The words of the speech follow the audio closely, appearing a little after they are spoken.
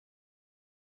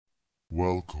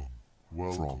Welcome,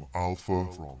 from Alpha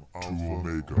to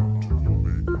Omega.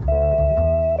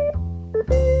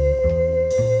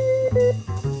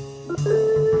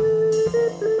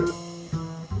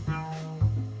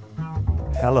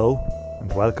 Hello,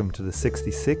 and welcome to the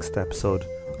 66th episode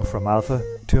of From Alpha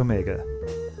to Omega.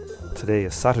 Today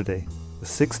is Saturday, the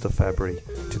 6th of February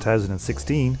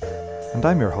 2016, and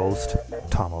I'm your host,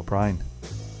 Tom O'Brien.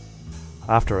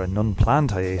 After an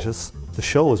unplanned hiatus, the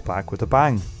show is back with a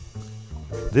bang.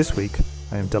 This week,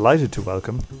 I am delighted to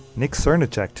welcome Nick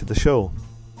Srnicek to the show.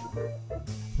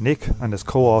 Nick and his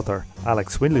co-author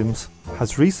Alex Williams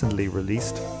has recently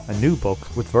released a new book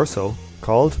with Verso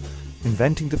called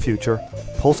Inventing the Future,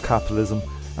 Postcapitalism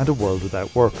and a World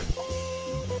Without Work.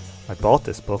 I bought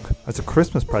this book as a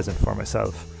Christmas present for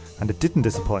myself, and it didn't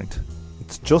disappoint.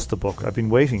 It's just a book I've been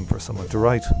waiting for someone to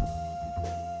write.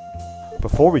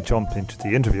 Before we jump into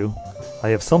the interview, I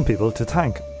have some people to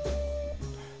thank.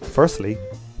 Firstly,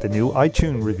 the new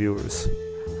iTunes reviewers,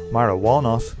 Mara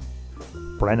Walnut,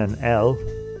 Brennan L,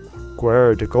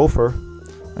 Guer de Gopher,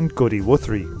 and Goody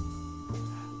Wuthry.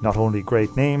 Not only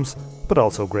great names, but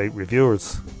also great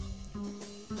reviewers.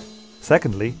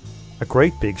 Secondly, a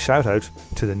great big shout out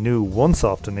to the new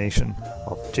once-off donation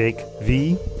of Jake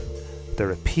V, the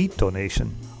repeat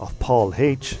donation of Paul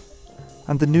H,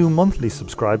 and the new monthly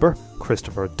subscriber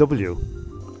Christopher W.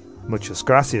 Muchas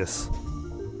gracias.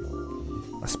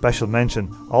 A special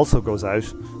mention also goes out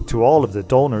to all of the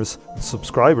donors and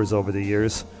subscribers over the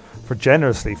years for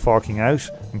generously forking out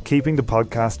and keeping the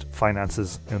podcast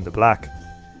finances in the black.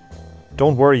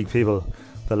 Don't worry people,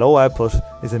 the low output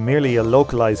is merely a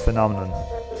localised phenomenon.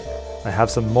 I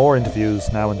have some more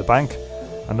interviews now in the bank,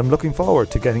 and I'm looking forward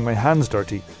to getting my hands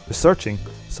dirty researching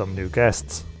some new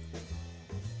guests.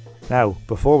 Now,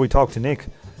 before we talk to Nick,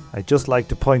 I'd just like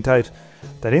to point out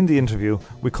that in the interview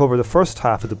we cover the first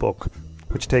half of the book,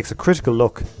 which takes a critical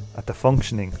look at the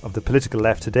functioning of the political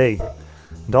left today,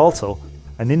 and also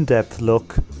an in-depth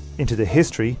look into the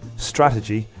history,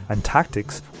 strategy and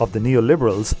tactics of the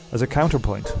neoliberals as a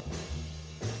counterpoint.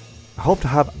 I hope to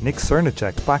have Nick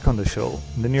Srnicek back on the show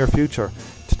in the near future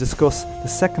to discuss the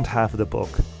second half of the book,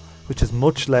 which is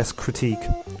much less critique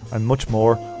and much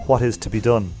more what is to be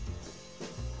done.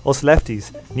 Us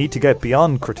lefties need to get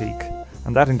beyond critique,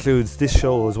 and that includes this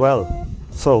show as well.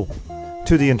 So,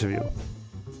 to the interview.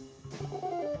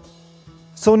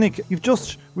 So Nick, you've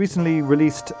just recently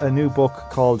released a new book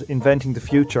called Inventing the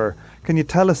Future. Can you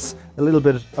tell us a little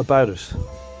bit about it?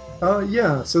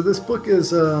 Yeah, so this book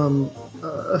is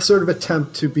a sort of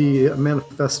attempt to be a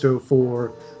manifesto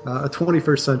for a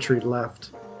 21st century left.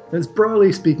 And it's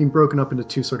broadly speaking broken up into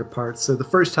two sort of parts. So the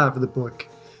first half of the book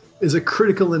is a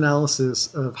critical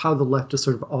analysis of how the left has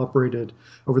sort of operated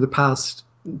over the past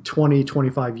 20,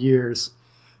 25 years.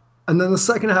 And then the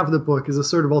second half of the book is a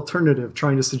sort of alternative,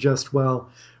 trying to suggest, well,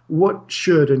 what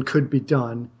should and could be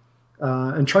done,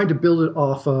 and trying to build it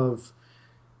off of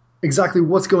exactly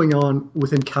what's going on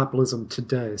within capitalism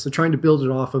today. So trying to build it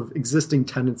off of existing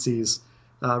tendencies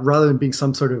rather than being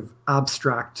some sort of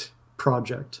abstract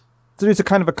project. So there's a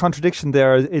kind of a contradiction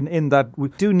there in that we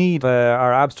do need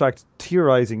our abstract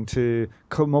theorizing to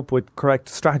come up with correct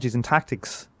strategies and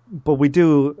tactics, but we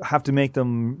do have to make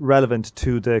them relevant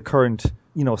to the current,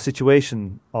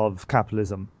 situation of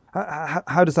capitalism.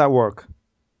 How does that work?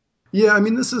 Yeah, I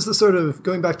mean, this is the sort of,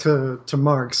 going back to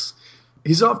Marx,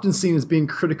 he's often seen as being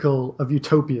critical of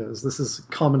utopias. This is a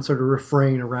common sort of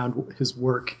refrain around his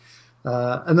work.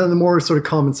 And then the more sort of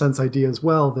common sense idea as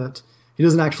well, that he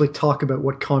doesn't actually talk about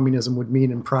what communism would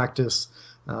mean in practice,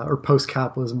 or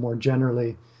post-capitalism more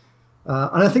generally.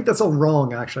 And I think that's all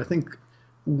wrong, actually. I think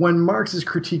when Marx is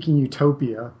critiquing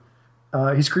utopia,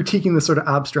 he's critiquing the sort of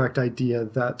abstract idea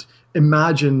that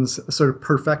imagines a sort of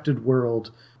perfected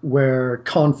world where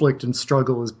conflict and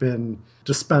struggle has been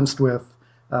dispensed with,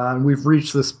 and we've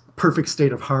reached this perfect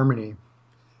state of harmony.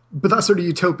 But that sort of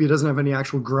utopia doesn't have any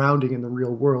actual grounding in the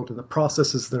real world and the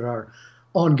processes that are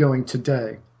ongoing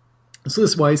today. So this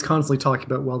is why he's constantly talking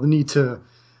about, well, the need to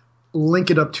link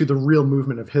it up to the real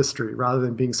movement of history rather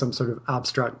than being some sort of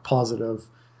abstract positive,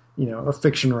 a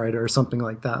fiction writer or something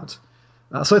like that.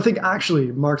 So I think actually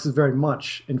Marx is very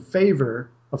much in favor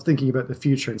of thinking about the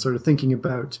future and sort of thinking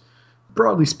about,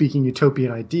 broadly speaking,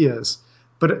 utopian ideas,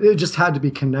 but it just had to be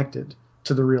connected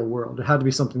to the real world. It had to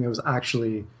be something that was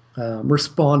actually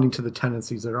responding to the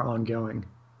tendencies that are ongoing.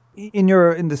 In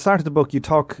the start of the book, you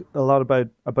talk a lot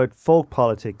about folk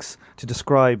politics to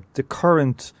describe the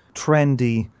current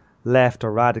trendy left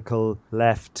or radical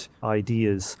left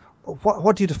ideas.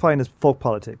 What do you define as folk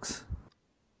politics?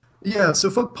 Yeah, so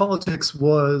folk politics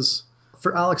was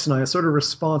for Alex and I, a sort of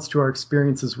response to our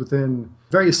experiences within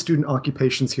various student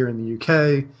occupations here in the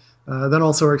UK, then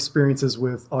also our experiences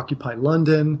with Occupy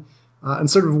London, and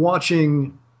sort of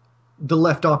watching the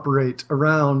left operate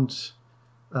around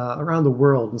the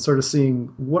world and sort of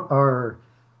seeing what are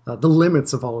the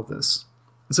limits of all of this.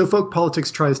 And so folk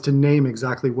politics tries to name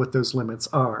exactly what those limits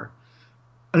are.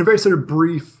 And a very sort of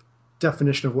brief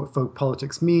definition of what folk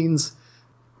politics means,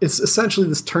 it's essentially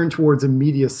this turn towards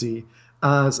immediacy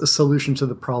as a solution to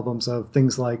the problems of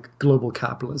things like global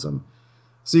capitalism.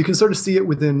 So you can sort of see it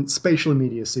within spatial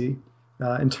immediacy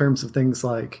in terms of things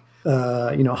like,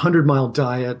 100-mile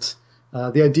diet,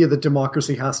 the idea that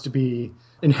democracy has to be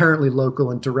inherently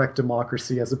local and direct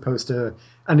democracy as opposed to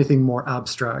anything more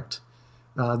abstract.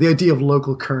 The idea of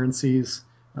local currencies,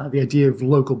 the idea of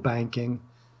local banking.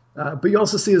 But you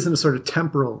also see this in a sort of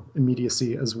temporal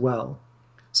immediacy as well.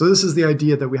 So this is the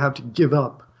idea that we have to give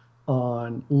up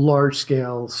on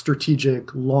large-scale,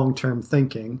 strategic, long-term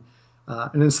thinking,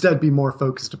 and instead be more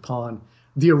focused upon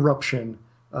the eruption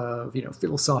of,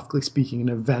 philosophically speaking, an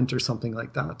event or something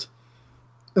like that.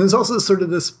 And there's also sort of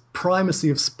this primacy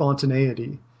of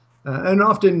spontaneity, and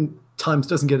oftentimes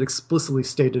doesn't get explicitly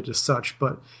stated as such,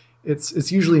 but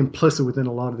it's usually implicit within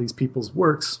a lot of these people's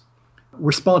works,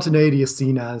 where spontaneity is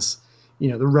seen as,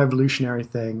 the revolutionary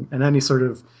thing, and any sort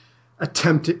of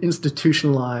attempt to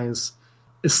institutionalize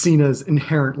is seen as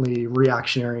inherently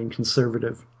reactionary and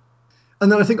conservative.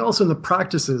 And then I think also in the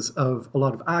practices of a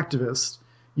lot of activists,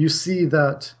 you see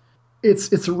that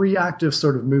it's a reactive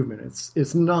sort of movement.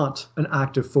 It's not an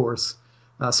active force.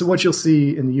 So what you'll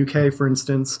see in the UK, for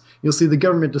instance, you'll see the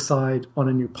government decide on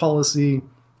a new policy,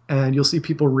 and you'll see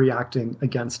people reacting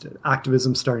against it.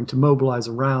 Activism starting to mobilize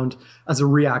around as a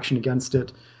reaction against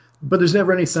it. But there's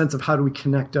never any sense of how do we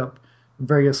connect up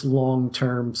various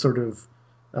long-term sort of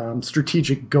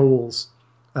strategic goals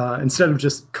instead of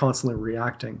just constantly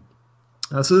reacting.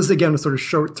 So this is, again, a sort of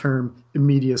short-term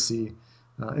immediacy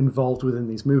involved within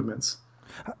these movements.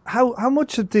 How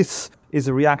much of this is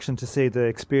a reaction to, say, the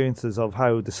experiences of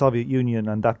how the Soviet Union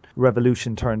and that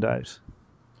revolution turned out?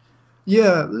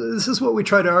 Yeah, this is what we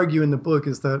try to argue in the book,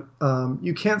 is that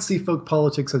you can't see folk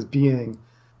politics as being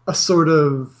a sort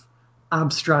of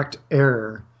abstract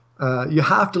error. You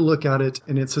have to look at it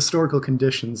in its historical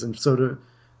conditions and sort of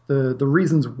the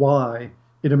reasons why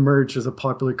it emerged as a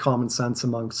popular common sense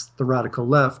amongst the radical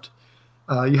left.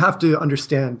 You have to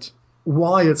understand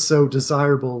why it's so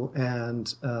desirable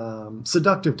and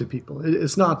seductive to people.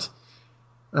 It's not,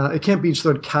 it can't be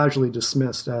sort of casually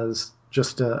dismissed as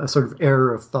just a sort of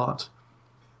error of thought.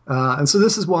 And so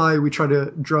this is why we try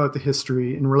to draw out the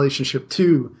history in relationship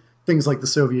to things like the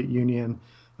Soviet Union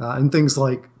and things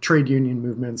like trade union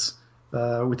movements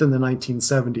within the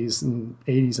 1970s and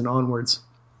 80s and onwards.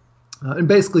 And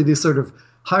basically these sort of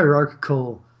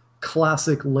hierarchical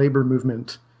classic labor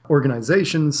movement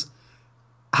organizations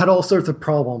had all sorts of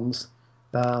problems.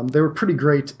 They were pretty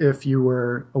great if you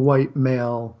were a white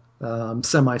male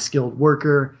semi-skilled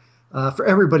worker. For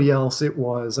everybody else, it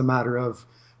was a matter of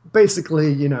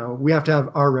basically, we have to have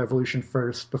our revolution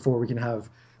first before we can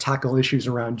tackle issues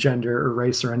around gender or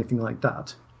race or anything like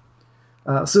that.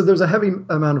 So there's a heavy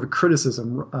amount of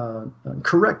criticism,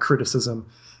 correct criticism,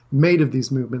 made of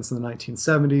these movements in the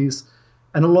 1970s.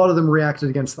 And a lot of them reacted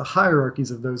against the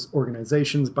hierarchies of those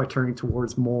organizations by turning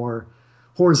towards more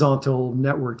horizontal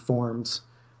networked forms.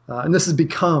 And this has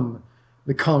become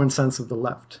the common sense of the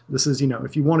left. This is,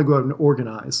 if you want to go out and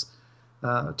organize,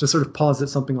 to sort of posit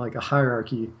something like a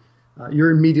hierarchy,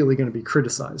 you're immediately going to be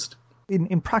criticized.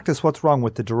 In practice, what's wrong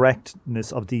with the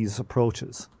directness of these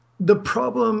approaches? The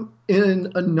problem,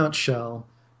 in a nutshell,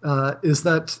 is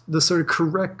that the sort of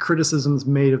correct criticisms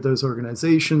made of those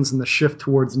organizations and the shift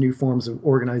towards new forms of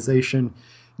organization,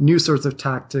 new sorts of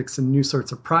tactics, and new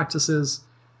sorts of practices,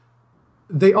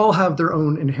 they all have their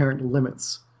own inherent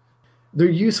limits. They're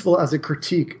useful as a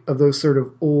critique of those sort of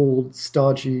old,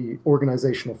 stodgy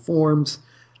organizational forms,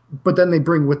 but then they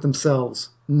bring with themselves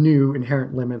new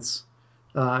inherent limits.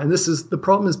 And the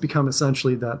problem has become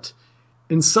essentially that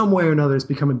in some way or another it's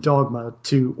become a dogma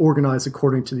to organize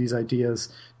according to these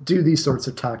ideas, do these sorts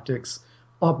of tactics,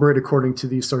 operate according to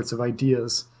these sorts of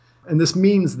ideas. And this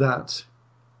means that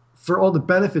for all the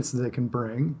benefits that they can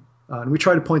bring, and we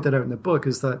try to point that out in the book,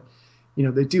 is that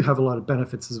they do have a lot of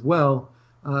benefits as well.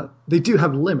 They do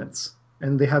have limits,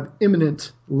 and they have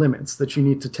imminent limits that you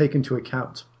need to take into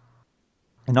account.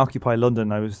 In Occupy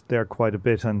London, I was there quite a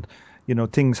bit, and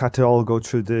things had to all go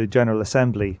through the General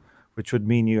Assembly, which would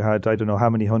mean you had, I don't know how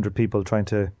many hundred people trying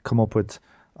to come up with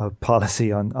a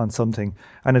policy on something.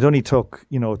 And it only took,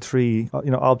 3,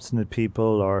 obstinate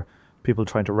people or people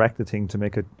trying to wreck the thing to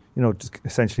make it, just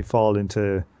essentially fall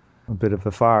into a bit of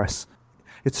a farce.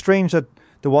 It's strange that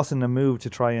there wasn't a move to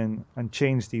try and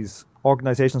change these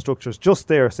organizational structures just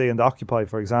there, say in the Occupy,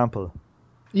 for example.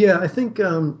 Yeah, I think,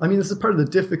 this is part of the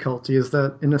difficulty is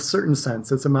that in a certain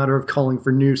sense, it's a matter of calling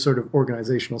for new sort of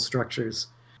organizational structures.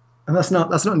 And that's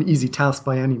not an easy task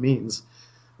by any means.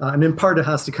 And in part, it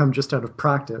has to come just out of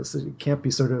practice. It can't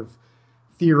be sort of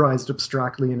theorized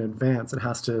abstractly in advance. It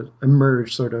has to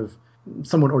emerge sort of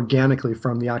somewhat organically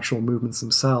from the actual movements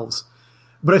themselves.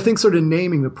 But I think sort of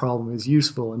naming the problem is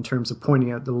useful in terms of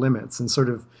pointing out the limits and sort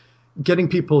of getting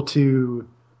people to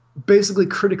basically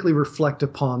critically reflect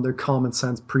upon their common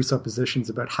sense presuppositions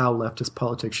about how leftist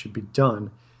politics should be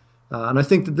done. And I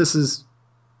think that this is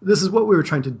what we were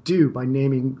trying to do by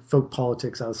naming folk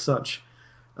politics as such,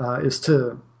 is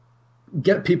to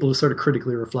get people to sort of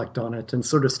critically reflect on it and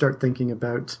sort of start thinking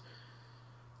about,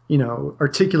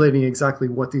 articulating exactly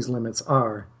what these limits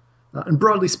are. And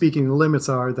broadly speaking, the limits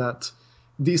are that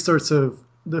these sorts of,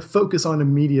 the focus on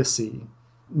immediacy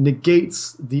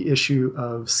negates the issue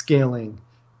of scaling,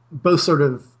 both sort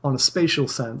of on a spatial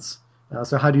sense.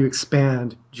 So how do you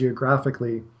expand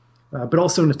geographically, but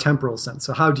also in a temporal sense?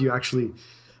 So how do you actually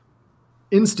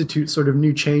institute sort of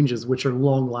new changes which are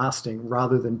long lasting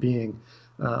rather than being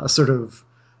a sort of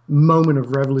moment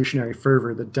of revolutionary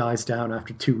fervor that dies down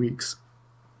after 2 weeks?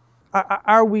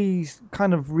 Are we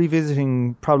kind of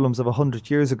revisiting problems of 100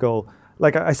 years ago?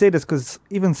 Like, I say this because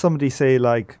even somebody say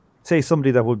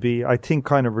somebody that would be, I think,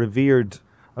 kind of revered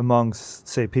amongst,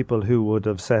 say, people who would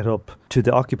have set up to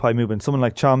the Occupy movement, someone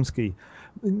like Chomsky,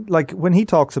 like when he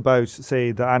talks about,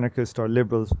 say, the anarchist or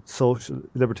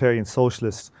libertarian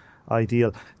socialist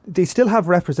ideal, they still have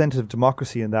representative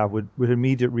democracy in that with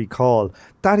immediate recall.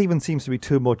 That even seems to be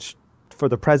too much for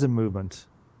the present movement.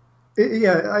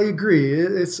 Yeah, I agree.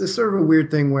 It's sort of a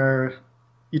weird thing where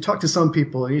you talk to some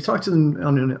people and you talk to them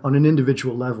on an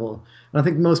individual level. And I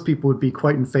think most people would be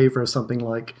quite in favor of something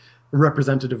like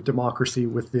representative democracy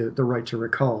with the right to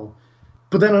recall.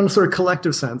 But then on a sort of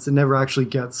collective sense, it never actually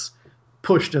gets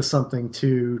pushed as something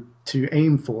to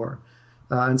aim for.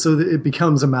 And so it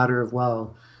becomes a matter of,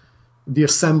 well, the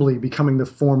assembly becoming the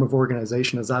form of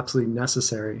organization is absolutely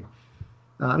necessary.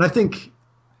 And I think,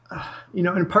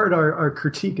 in part our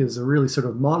critique is a really sort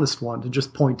of modest one to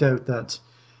just point out that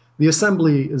the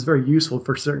assembly is very useful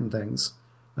for certain things.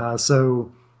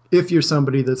 So if you're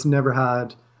somebody that's never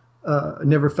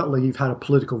felt like you've had a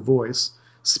political voice,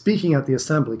 speaking at the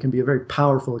assembly can be a very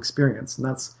powerful experience, and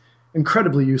that's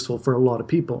incredibly useful for a lot of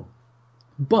people.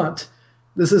 But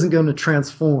this isn't going to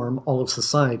transform all of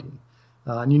society.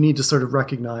 And you need to sort of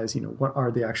recognize, what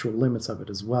are the actual limits of it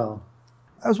as well.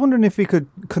 I was wondering if we could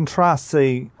contrast,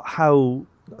 say, how,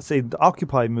 say, the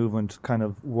Occupy movement kind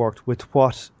of worked with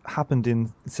what happened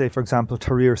in, say, for example,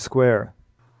 Tahrir Square.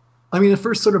 The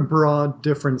first sort of broad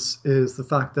difference is the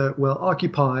fact that, well,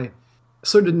 Occupy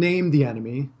sort of named the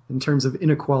enemy in terms of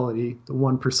inequality, the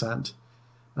 1%,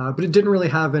 but it didn't really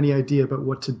have any idea about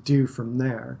what to do from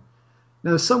there.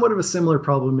 Now, somewhat of a similar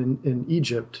problem in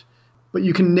Egypt, but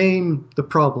you can name the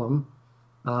problem,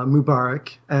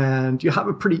 Mubarak, and you have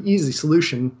a pretty easy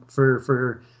solution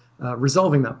for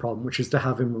resolving that problem, which is to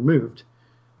have him removed.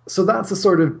 So that's the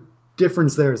sort of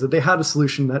difference there, is that they had a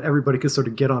solution that everybody could sort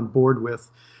of get on board with,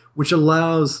 which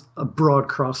allows a broad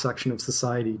cross-section of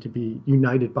society to be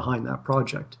united behind that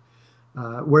project.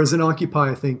 Whereas in Occupy,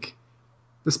 I think,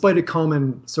 despite a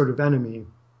common sort of enemy,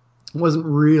 it wasn't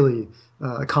really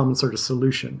a common sort of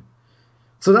solution.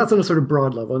 So that's on a sort of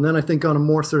broad level. And then I think on a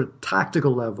more sort of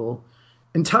tactical level,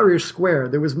 in Tahrir Square,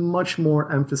 there was much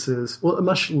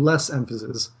less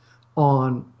emphasis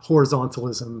on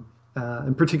horizontalism,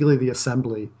 and particularly the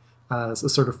assembly as a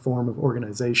sort of form of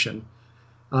organization.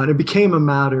 And it became a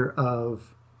matter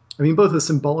of, both a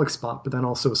symbolic spot, but then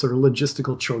also a sort of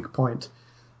logistical choke point.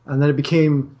 And then it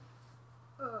became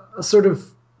a sort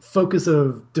of focus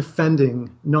of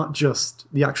defending not just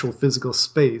the actual physical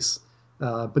space,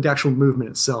 but the actual movement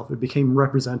itself. It became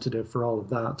representative for all of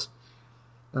that.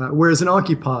 Whereas in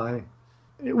Occupy,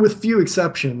 with few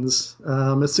exceptions,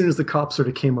 as soon as the cops sort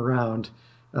of came around,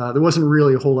 there wasn't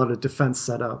really a whole lot of defense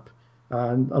set up.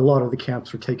 And a lot of the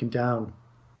camps were taken down.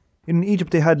 In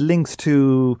Egypt, they had links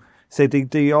to, say,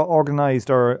 they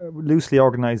organized or loosely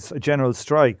organized a general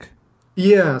strike.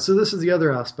 Yeah, so this is the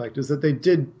other aspect, is that they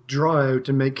did draw out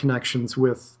and make connections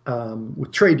with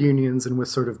trade unions and with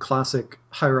sort of classic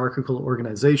hierarchical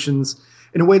organizations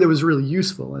in a way that was really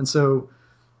useful. And so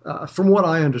from what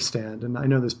I understand, and I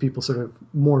know there's people sort of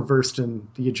more versed in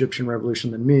the Egyptian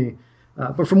revolution than me,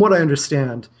 but from what I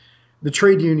understand, the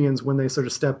trade unions, when they sort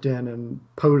of stepped in and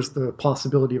posed the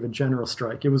possibility of a general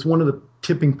strike, it was one of the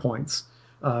tipping points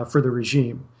for the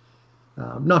regime.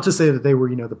 Not to say that they were,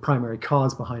 the primary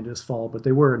cause behind his fall, but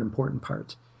they were an important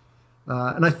part.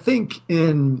 And I think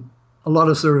in a lot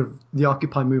of sort of the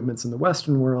Occupy movements in the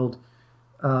Western world,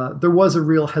 there was a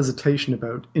real hesitation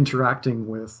about interacting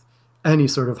with any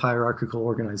sort of hierarchical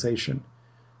organization.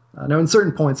 Now, in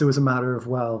certain points, it was a matter of,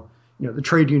 well, the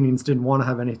trade unions didn't want to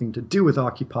have anything to do with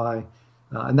Occupy,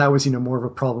 and that was, more of a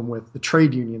problem with the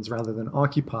trade unions rather than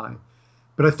Occupy.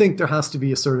 But I think there has to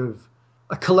be a sort of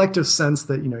a collective sense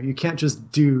that, you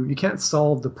can't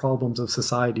solve the problems of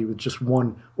society with just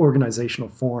one organizational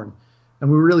form. And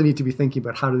we really need to be thinking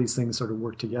about how do these things sort of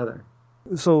work together.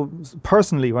 So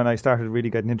personally, when I started really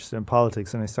getting interested in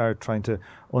politics and I started trying to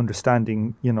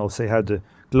understanding, say how the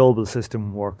global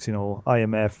system works,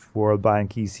 IMF, World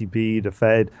Bank, ECB, the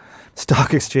Fed,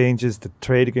 stock exchanges, the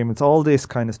trade agreements, all this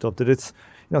kind of stuff, that it's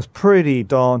pretty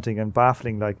daunting and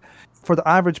baffling. Like for the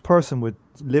average person with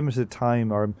limited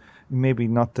time or maybe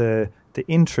not the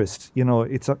interest,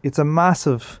 it's a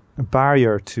massive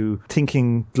barrier to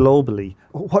thinking globally.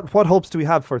 What hopes do we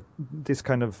have for this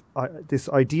kind of this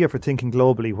idea for thinking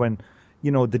globally when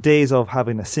the days of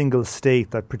having a single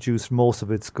state that produced most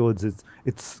of its goods,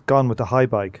 it's gone with the high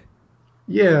bike?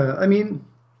 Yeah, I mean,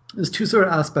 there's two sort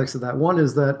of aspects of that. One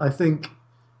is that I think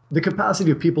the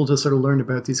capacity of people to sort of learn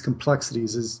about these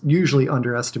complexities is usually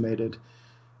underestimated.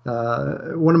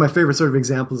 One of my favorite sort of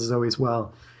examples is always,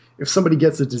 well, if somebody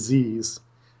gets a disease,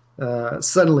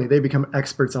 suddenly they become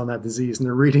experts on that disease, and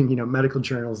they're reading, medical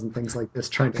journals and things like this,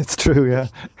 It's true, yeah.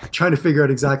 trying to figure out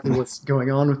exactly what's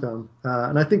going on with them.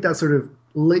 And I think that sort of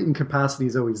latent capacity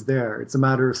is always there. It's a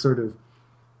matter of sort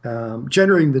of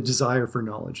generating the desire for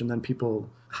knowledge, and then people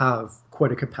have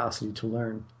quite a capacity to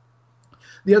learn.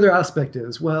 The other aspect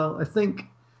is, well, I think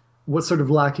what's sort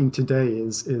of lacking today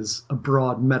is a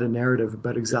broad meta-narrative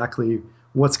about exactly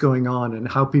what's going on and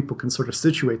how people can sort of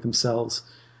situate themselves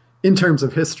in terms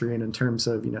of history and in terms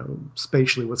of,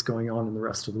 spatially what's going on in the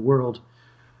rest of the world.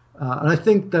 And I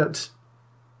think that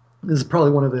this is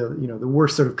probably one of the, the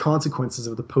worst sort of consequences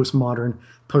of the postmodern,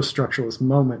 post-structuralist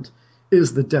moment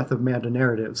is the death of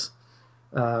meta-narratives,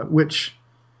 which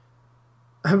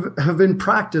have in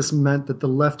practice meant that the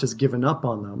left has given up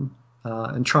on them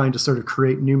and trying to sort of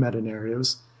create new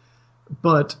meta-narratives.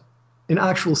 But in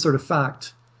actual sort of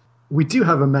fact, we do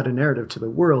have a meta-narrative to the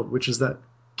world, which is that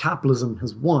capitalism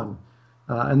has won,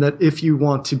 and that if you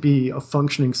want to be a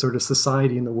functioning sort of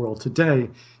society in the world today,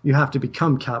 you have to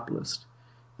become capitalist.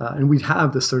 And we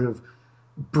have this sort of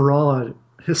broad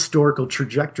historical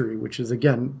trajectory, which is,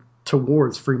 again,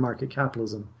 towards free market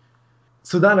capitalism.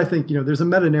 So that, I think, there's a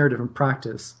meta-narrative in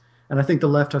practice, and I think the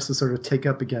left has to sort of take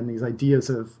up again these ideas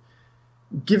of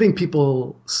giving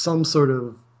people some sort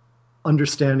of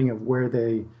understanding of where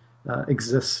they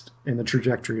exist in the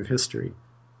trajectory of history.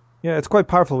 Yeah, it's quite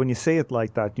powerful when you say it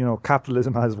like that.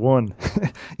 Capitalism has won.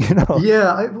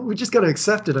 Yeah, we just got to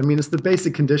accept it. I mean, it's the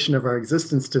basic condition of our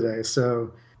existence today.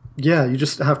 So, yeah, you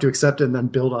just have to accept it and then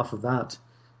build off of that.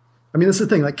 I mean, that's the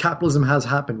thing. Like, capitalism has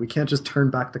happened. We can't just turn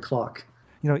back the clock.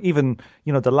 Even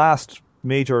the last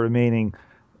major remaining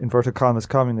inverted commas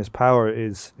communist power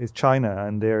is China,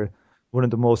 and they're one of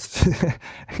the most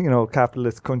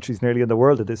capitalist countries nearly in the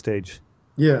world at this stage.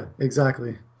 Yeah,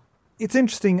 exactly. It's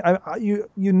interesting.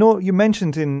 You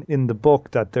mentioned in the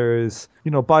book that there's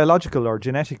biological or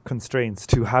genetic constraints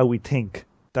to how we think,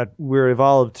 that we're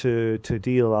evolved to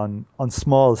deal on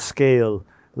small scale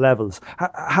levels.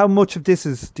 How much of this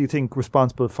is, do you think,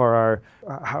 responsible for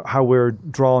how we're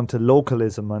drawn to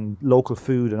localism and local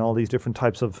food and all these different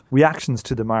types of reactions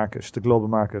to the market, the global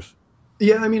market?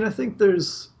 Yeah, I mean, I think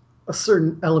there's a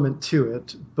certain element to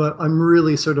it, but I'm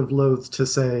really sort of loath to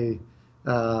say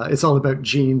it's all about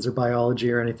genes or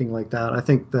biology or anything like that. I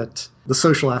think that the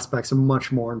social aspects are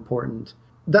much more important.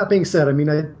 That being said, I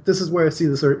mean, this is where I see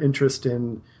the sort of interest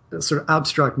in sort of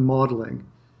abstract modeling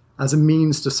as a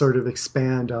means to sort of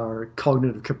expand our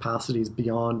cognitive capacities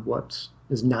beyond what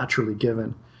is naturally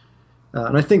given.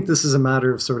 And I think this is a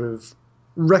matter of sort of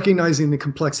recognizing the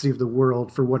complexity of the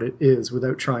world for what it is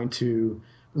without trying to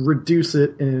reduce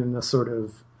it in a sort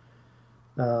of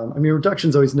reduction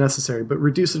is always necessary, but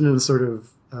reduce it in a sort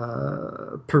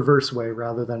of perverse way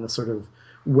rather than a sort of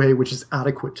way which is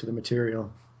adequate to the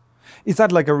material. Is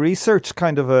that like a research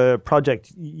kind of a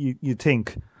project, you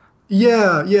think?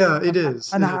 Yeah, it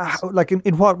is. And like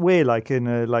in what way? Like in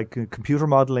a computer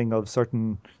modeling of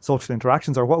certain social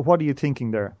interactions, or what are you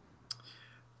thinking there?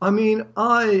 I mean,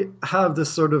 I have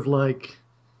this sort of like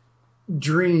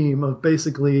dream of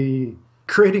basically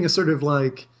creating a sort of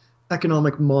like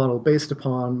economic model based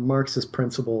upon Marxist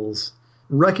principles,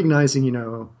 recognizing,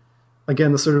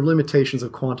 again, the sort of limitations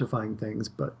of quantifying things,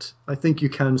 but I think you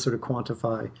can sort of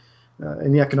quantify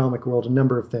in the economic world a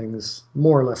number of things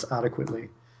more or less adequately.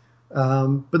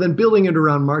 But then building it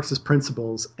around Marxist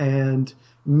principles and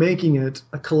making it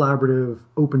a collaborative,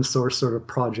 open source sort of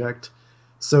project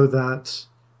so that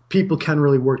people can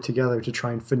really work together to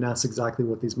try and finesse exactly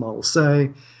what these models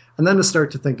say. And then to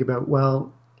start to think about,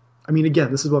 well, I mean,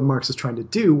 again, this is what Marx was trying to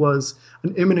do, was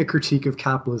an immanent critique of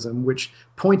capitalism, which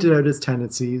pointed out its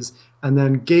tendencies and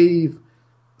then gave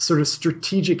sort of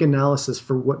strategic analysis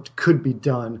for what could be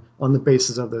done on the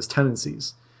basis of those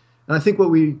tendencies. And I think what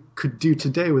we could do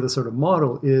today with a sort of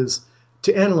model is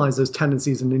to analyze those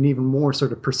tendencies in an even more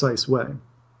sort of precise way.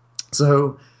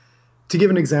 So to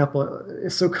give an example,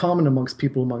 it's so common amongst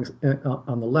people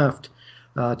on the left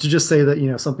to just say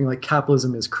that, something like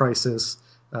capitalism is crisis,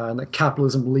 and that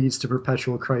capitalism leads to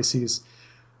perpetual crises,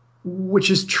 which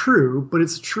is true, but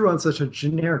it's true on such a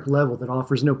generic level that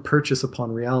offers no purchase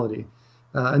upon reality.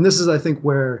 And this is, I think,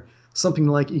 where something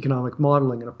like economic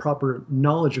modeling and a proper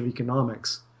knowledge of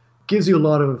economics gives you a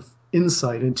lot of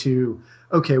insight into,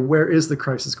 okay, where is the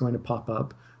crisis going to pop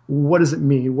up? What does it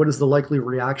mean? What is the likely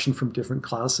reaction from different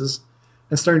classes?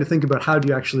 And starting to think about how do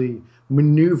you actually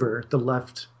maneuver the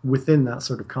left within that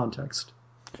sort of context.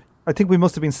 I think we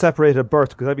must have been separated at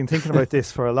birth, because I've been thinking about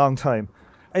this for a long time.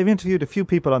 I've interviewed a few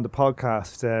people on the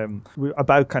podcast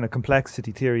about kind of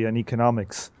complexity theory and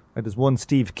economics. There's one,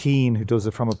 Steve Keen, who does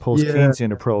it from a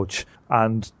post-Keynesian approach.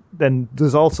 And then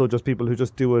there's also just people who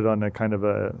just do it on a kind of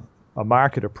a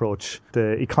market approach,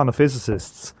 the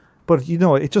econophysicists. But,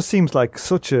 it just seems like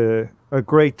such a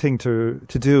great thing to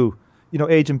do.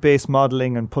 Agent-based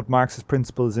modeling and put Marxist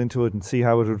principles into it and see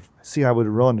how it would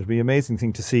run. It'd be an amazing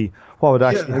thing to see what would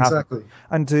actually happen. Exactly.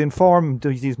 And to inform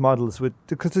these models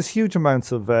because there's huge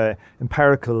amounts of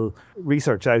empirical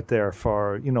research out there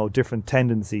for, different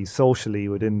tendencies socially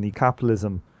within the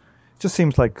capitalism. It just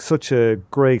seems like such a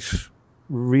great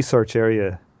research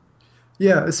area.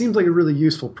 Yeah, it seems like a really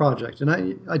useful project.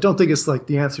 And I don't think it's like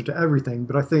the answer to everything,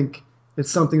 but I think it's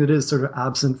something that is sort of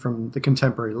absent from the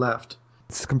contemporary left.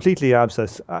 It's completely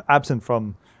absent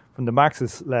from the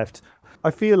Marxist left.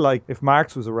 I feel like if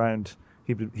Marx was around,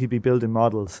 he'd be building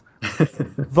models.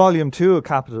 Volume 2 of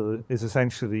Capital is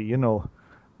essentially,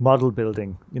 model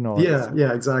building.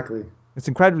 Yeah, exactly. It's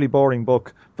an incredibly boring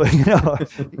book, but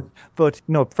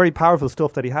very powerful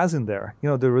stuff that he has in there.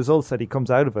 The results that he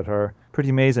comes out of it are pretty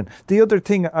amazing. The other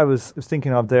thing I was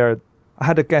thinking of there, I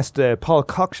had a guest, Paul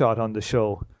Cockshott, on the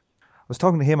show. I was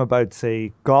talking to him about,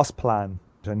 say, Gosplan.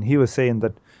 And he was saying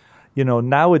that,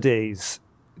 nowadays,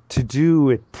 to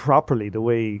do it properly the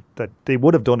way that they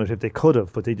would have done it if they could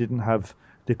have, but they didn't have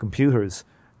the computers,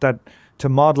 that to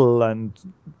model and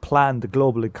plan the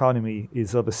global economy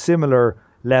is of a similar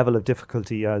level of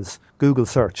difficulty as Google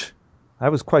search. I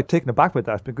was quite taken aback with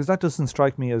that, because that doesn't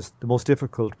strike me as the most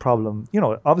difficult problem.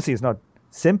 Obviously it's not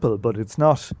simple, but it's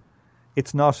not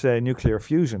nuclear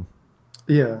fusion.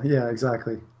 Yeah,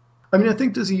 exactly. I mean, I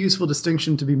think there's a useful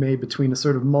distinction to be made between a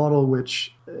sort of model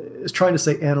which is trying to,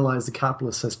 say, analyze the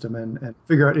capitalist system and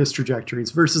figure out its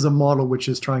trajectories versus a model which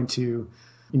is trying to,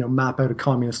 map out a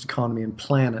communist economy and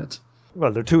plan it.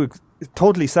 Well, they're two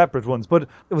totally separate ones, but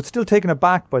it was still taken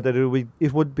aback by that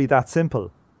it would be that simple.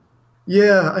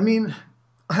 Yeah, I mean,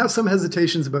 I have some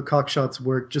hesitations about Cockshott's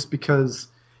work just because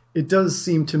it does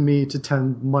seem to me to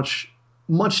tend much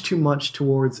too much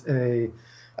towards a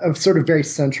sort of very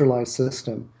centralized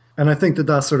system. And I think that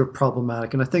that's sort of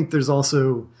problematic. And I think there's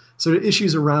also sort of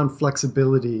issues around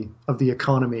flexibility of the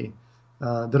economy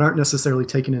that aren't necessarily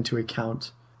taken into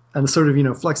account. And sort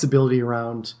of, flexibility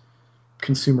around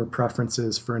consumer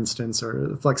preferences, for instance,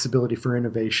 or flexibility for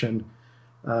innovation.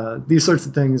 These sorts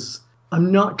of things,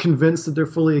 I'm not convinced that they're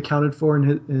fully accounted for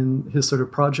in his sort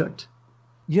of project.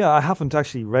 Yeah, I haven't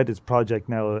actually read his project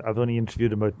now. I've only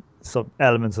interviewed him about some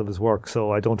elements of his work,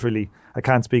 so I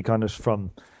can't speak on it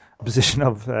from position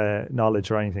of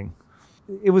knowledge or anything.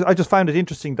 I just found it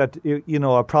interesting that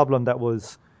a problem that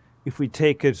was, if we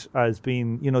take it as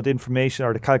being the information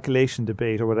or the calculation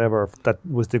debate or whatever, that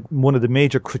was one of the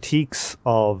major critiques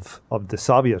of the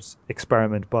Soviet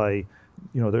experiment by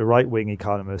the right-wing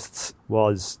economists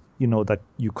was that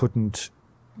you couldn't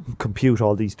compute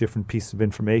all these different pieces of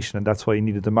information, and that's why you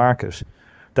needed the market.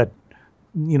 That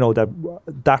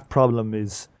that problem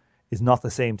is not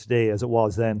the same today as it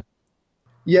was then.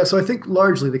 Yeah, so I think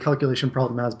largely the calculation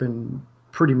problem has been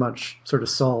pretty much sort of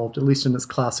solved, at least in its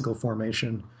classical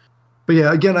formation. But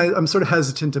yeah, again, I'm sort of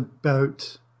hesitant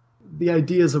about the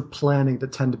ideas of planning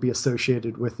that tend to be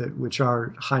associated with it, which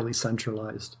are highly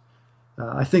centralized.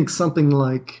 I think something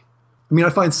like, I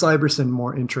find Cybersyn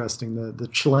more interesting, the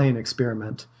Chilean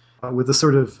experiment, with a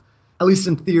sort of, at least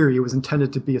in theory, it was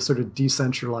intended to be a sort of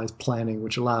decentralized planning,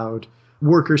 which allowed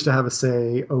workers to have a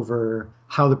say over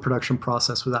how the production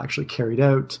process was actually carried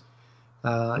out.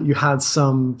 You had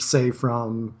some say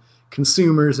from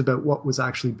consumers about what was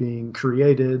actually being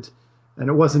created, and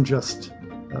it wasn't just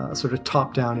a sort of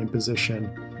top-down imposition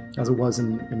as it was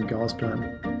in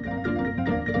Gosplan.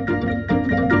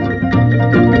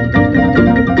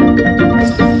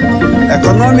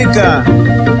 Экономика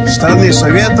страны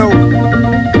Советов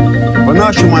по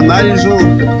нашему анализу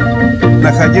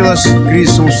находилась в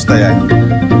кризисном состоянии.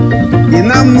 И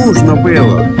нам нужно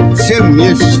было всем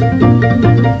вместе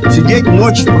сидеть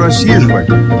ночь просиживать,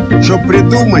 чтобы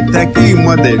придумать такие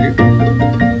модели,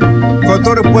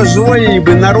 которые позволили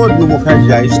бы народному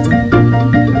хозяйству,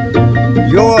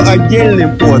 его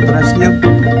отдельным отраслям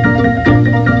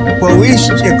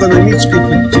повысить экономическую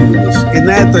эффективность и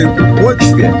на этой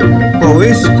почве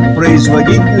повысить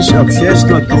производительность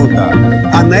общественного труда,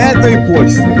 а на этой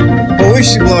почве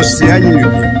повысить благосостояние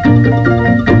людей.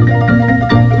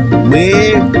 Мы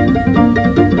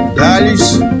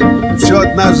дались, все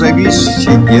от нас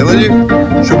зависящее делали,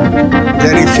 чтобы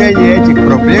для решения этих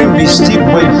проблем вести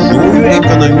большую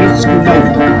экономическую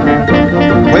науку.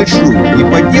 Большую, не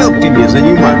поделками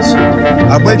заниматься,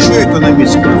 а большую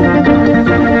экономическую науку.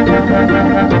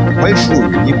 Большую,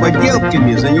 не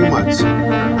поделками заниматься,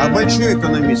 а большую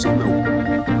экономическую науку.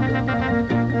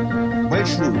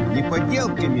 Большую, не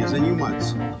поделками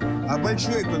заниматься, а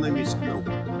большую экономическую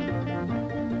науку.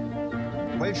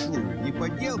 Большую, не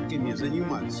поделками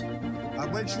заниматься, а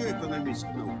большую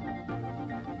экономическую науку.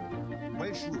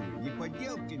 Большую, не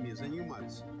поделками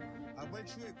заниматься, а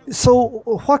большую экономическую. So,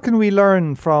 what can we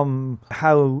learn from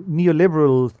how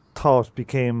neoliberal thought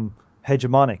became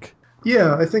hegemonic?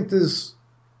 Yeah, I think there's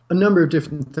a number of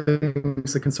different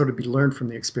things that can sort of be learned from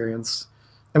the experience.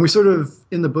 And we sort of,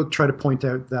 in the book, try to point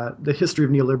out that the history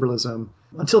of neoliberalism,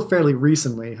 until fairly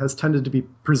recently, has tended to be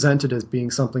presented as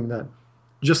being something that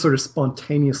just sort of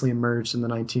spontaneously emerged in the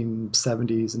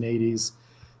 1970s and 80s,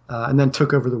 and then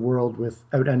took over the world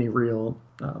without any real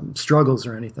struggles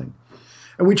or anything.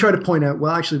 And we try to point out,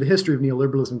 well, actually, the history of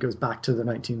neoliberalism goes back to the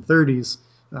 1930s,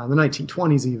 the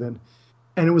 1920s even,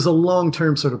 and it was a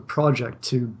long-term sort of project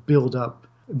to build up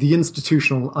the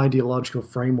institutional ideological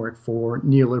framework for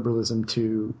neoliberalism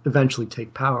to eventually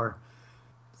take power.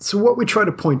 So what we try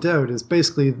to point out is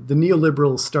basically the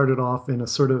neoliberals started off in a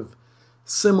sort of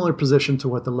similar position to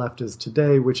what the left is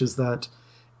today, which is that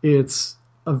it's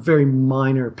a very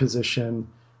minor position.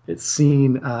 It's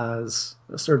seen as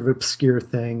a sort of obscure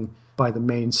thing by the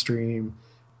mainstream.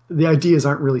 The ideas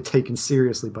aren't really taken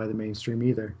seriously by the mainstream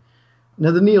either.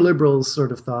 Now, the neoliberals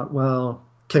sort of thought, well,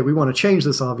 okay, we want to change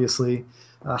this, obviously.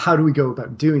 How do we go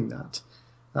about doing that?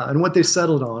 And what they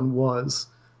settled on was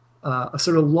a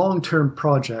sort of long-term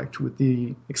project with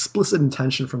the explicit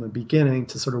intention from the beginning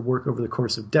to sort of work over the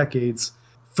course of decades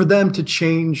for them to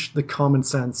change the common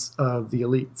sense of the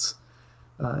elites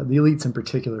in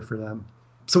particular for them.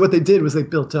 So what they did was they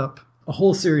built up a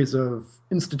whole series of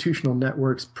institutional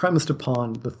networks premised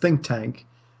upon the think tank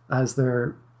as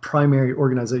their primary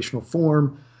organizational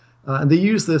form. And they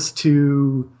used this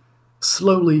to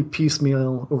slowly,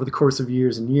 piecemeal, over the course of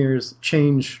years and years,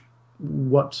 change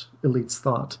what elites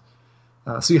thought.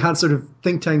 So you had sort of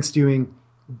think tanks doing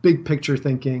big picture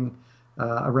thinking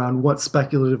around what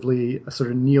speculatively a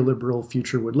sort of neoliberal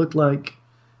future would look like.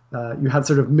 You had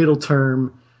sort of middle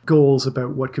term goals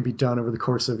about what could be done over the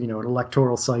course of, an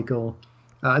electoral cycle.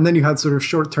 And then you had sort of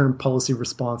short term policy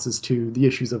responses to the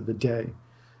issues of the day.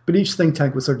 But each think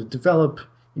tank would sort of develop,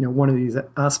 one of these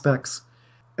aspects.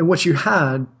 And what you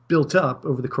had built up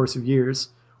over the course of years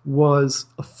was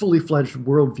a fully fledged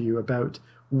worldview about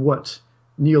what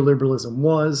neoliberalism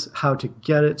was, how to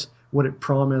get it, what it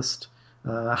promised,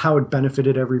 how it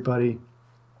benefited everybody.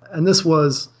 And this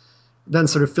was then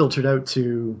sort of filtered out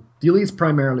to the elites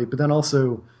primarily, but then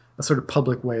also a sort of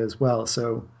public way as well.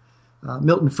 So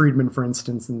Milton Friedman, for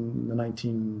instance, in the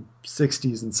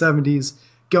 1960s and 70s,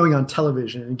 going on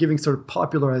television and giving sort of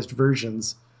popularized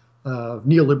versions of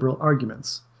neoliberal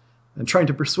arguments and trying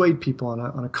to persuade people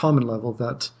on a common level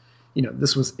that,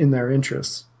 this was in their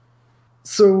interests.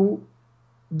 So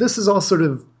this is all sort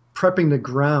of prepping the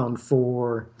ground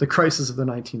for the crisis of the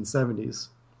 1970s.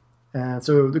 And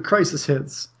so the crisis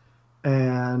hits,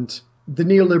 and the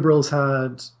neoliberals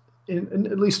had, in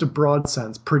at least a broad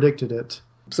sense, predicted it.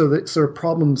 So the sort of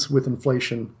problems with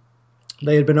inflation,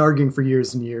 they had been arguing for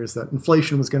years and years that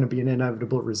inflation was going to be an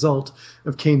inevitable result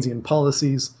of Keynesian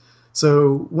policies.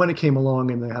 So when it came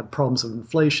along and they had problems with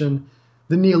inflation,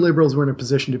 the neoliberals were in a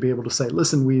position to be able to say,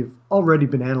 listen, we've already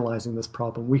been analyzing this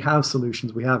problem. We have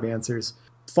solutions. We have answers.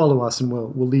 Follow us and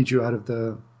we'll lead you out of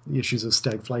the issues of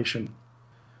stagflation.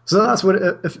 So that's what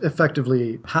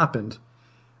effectively happened.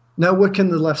 Now, what can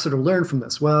the left sort of learn from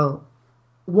this? Well,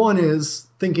 one is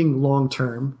thinking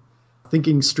long-term,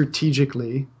 thinking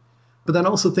strategically, but then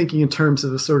also thinking in terms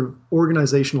of a sort of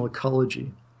organizational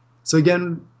ecology. So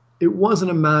again, it wasn't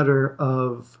a matter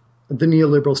of the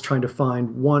neoliberals trying to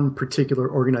find one particular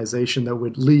organization that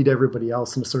would lead everybody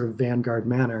else in a sort of vanguard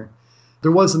manner.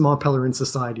 There was the Mont Pelerin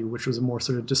Society, which was a more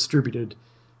sort of distributed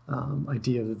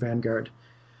idea of the vanguard.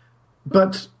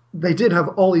 But they did have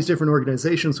all these different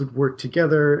organizations would work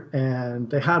together, and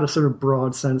they had a sort of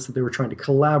broad sense that they were trying to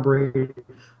collaborate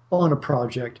on a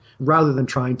project rather than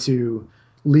trying to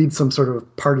lead some sort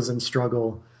of partisan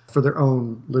struggle for their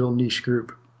own little niche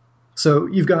group. So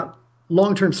you've got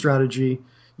long-term strategy,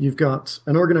 you've got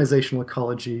an organizational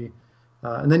ecology,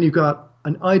 and then you've got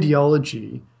an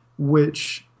ideology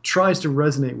which tries to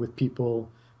resonate with people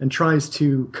and tries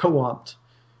to co-opt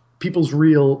people's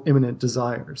real imminent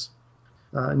desires.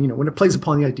 And when it plays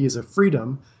upon the ideas of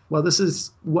freedom, well, this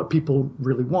is what people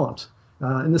really want.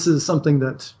 And this is something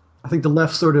that I think the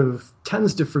left sort of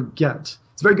tends to forget.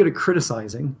 It's very good at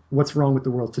criticizing what's wrong with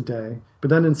the world today, but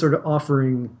then in sort of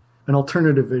offering an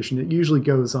alternative vision, it usually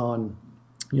goes on,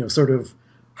 sort of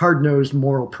hard-nosed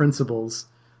moral principles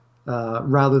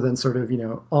rather than sort of,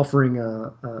 offering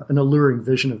an alluring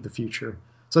vision of the future.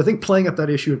 So I think playing up that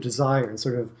issue of desire and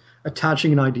sort of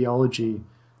attaching an ideology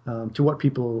to what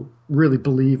people really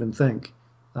believe and think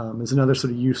is another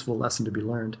sort of useful lesson to be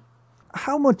learned.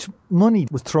 How much money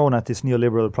was thrown at this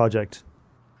neoliberal project?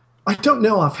 I don't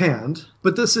know offhand,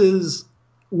 but this is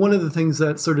one of the things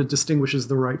that sort of distinguishes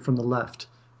the right from the left.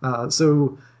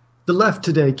 So the left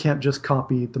today can't just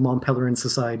copy the Mont Pelerin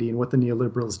Society and what the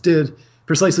neoliberals did,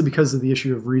 precisely because of the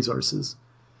issue of resources.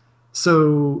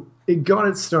 So it got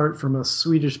its start from a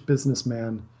Swedish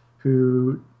businessman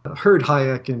who heard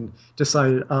Hayek and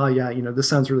decided, this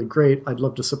sounds really great. I'd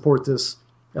love to support this,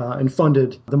 and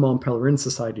funded the Mont Pelerin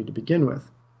Society to begin with.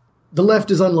 The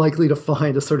left is unlikely to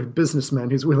find a sort of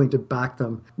businessman who's willing to back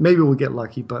them. Maybe we'll get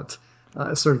lucky, but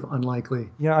sort of unlikely.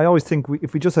 Yeah, I always think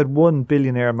if we just had one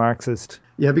billionaire Marxist.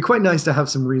 Yeah, it'd be quite nice to have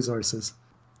some resources.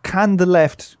 Can the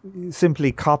left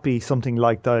simply copy something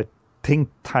like the think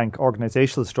tank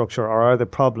organizational structure, or are there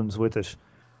problems with it?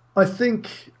 I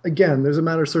think, again, there's a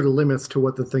matter of sort of limits to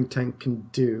what the think tank can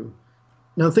do.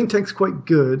 Now, the think tank's quite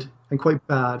good and quite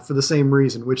bad for the same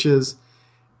reason, which is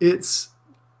it's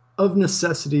of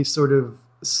necessity sort of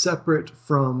separate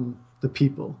from the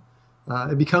people.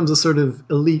 It becomes a sort of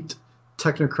elite,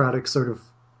 technocratic sort of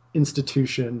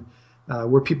institution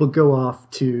where people go off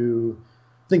to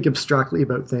think abstractly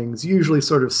about things, usually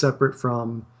sort of separate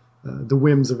from the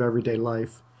whims of everyday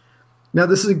life. Now,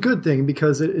 this is a good thing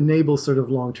because it enables sort of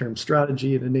long-term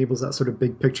strategy. It enables that sort of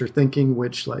big picture thinking,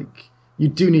 which you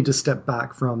do need to step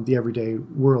back from the everyday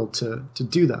world to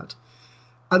do that.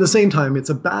 At the same time, it's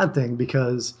a bad thing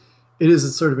because it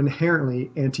is sort of inherently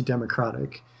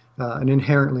anti-democratic and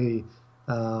inherently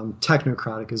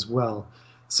technocratic as well.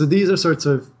 So these are sorts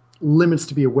of limits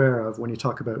to be aware of when you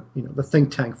talk about the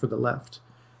think tank for the left.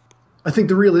 I think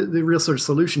the real sort of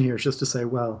solution here is just to say,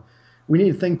 well, we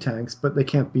need think tanks, but they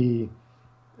can't be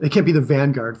the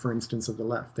vanguard, for instance, of the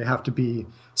left. They have to be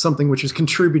something which is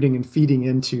contributing and feeding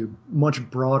into much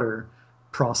broader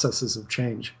processes of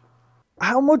change.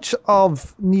 How much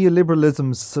of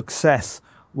neoliberalism's success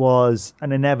was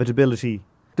an inevitability?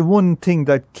 The one thing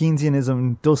that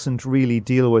Keynesianism doesn't really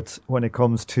deal with when it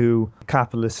comes to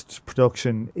capitalist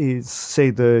production is, say,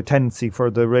 the tendency for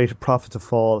the rate of profit to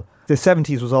fall. The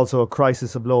 70s was also a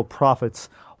crisis of low profits.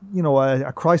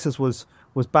 A crisis was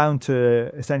bound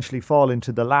to essentially fall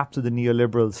into the laps of the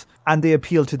neoliberals, and they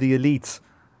appeal to the elites.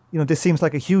 This seems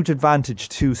like a huge advantage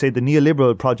to, say, the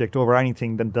neoliberal project over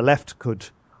anything that the left could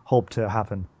hope to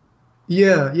happen.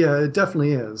 Yeah, it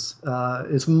definitely is.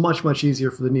 It's much, much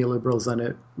easier for the neoliberals than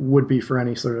it would be for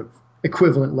any sort of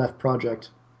equivalent left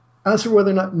project. As for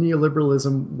whether or not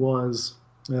neoliberalism was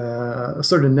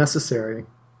sort of necessary,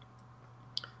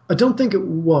 I don't think it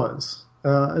was.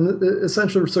 And the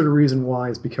essential sort of reason why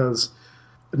is because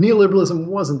neoliberalism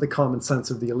wasn't the common sense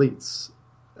of the elites.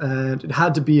 And it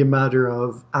had to be a matter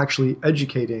of actually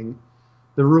educating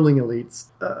the ruling elites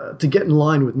to get in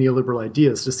line with neoliberal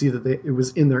ideas, to see that it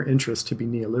was in their interest to be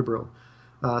neoliberal.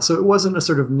 So it wasn't a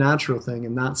sort of natural thing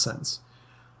in that sense.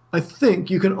 I think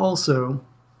you can also,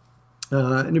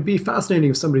 and it'd be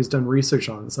fascinating if somebody's done research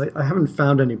on this. I haven't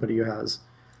found anybody who has.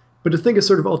 But to think of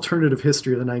sort of alternative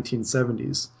history of the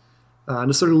 1970s, and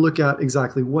to sort of look at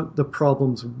exactly what the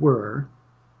problems were.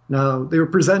 Now, they were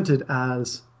presented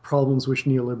as problems which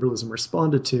neoliberalism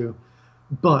responded to,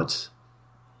 but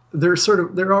there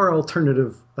are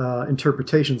alternative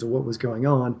interpretations of what was going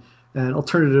on and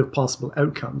alternative possible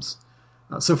outcomes.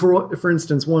 So, for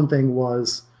instance, one thing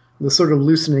was the sort of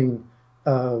loosening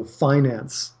of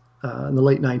finance in the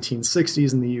late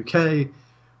 1960s in the UK,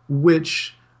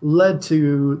 which led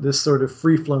to this sort of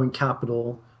free-flowing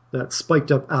capital that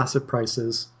spiked up asset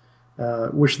prices,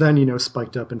 which then,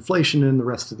 spiked up inflation in the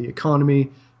rest of the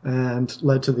economy and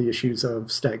led to the issues of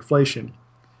stagflation.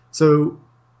 So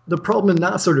the problem in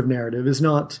that sort of narrative is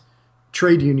not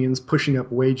trade unions pushing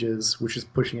up wages, which is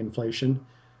pushing inflation.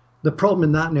 The problem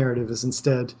in that narrative is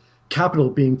instead capital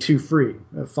being too free,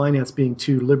 finance being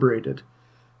too liberated.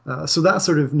 So that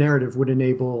sort of narrative would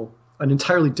enable an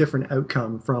entirely different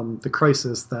outcome from the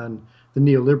crisis than the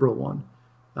neoliberal one.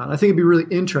 I think it'd be really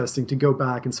interesting to go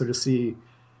back and sort of see,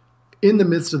 in the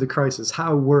midst of the crisis,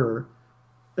 how were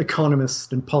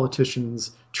economists and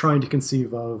politicians trying to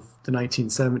conceive of the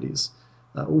 1970s?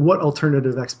 What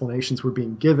alternative explanations were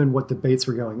being given? What debates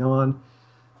were going on?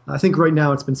 I think right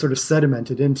now it's been sort of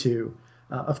sedimented into,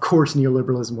 of course,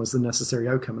 neoliberalism was the necessary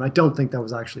outcome. And I don't think that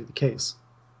was actually the case.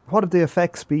 What have the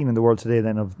effects been in the world today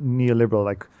then of neoliberal?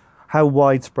 Like, how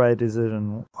widespread is it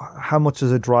and how much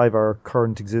does it drive our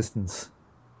current existence?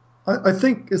 I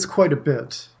think it's quite a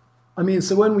bit. I mean,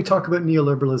 so when we talk about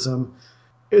neoliberalism,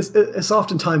 it's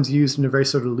oftentimes used in a very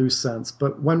sort of loose sense.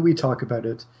 But when we talk about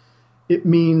it, it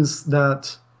means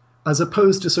that as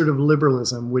opposed to sort of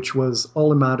liberalism, which was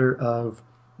all a matter of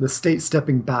the state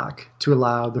stepping back to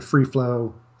allow the free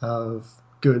flow of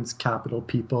goods, capital,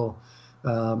 people,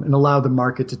 and allow the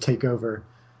market to take over.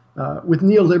 With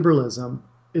neoliberalism,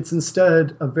 it's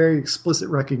instead a very explicit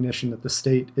recognition that the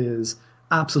state is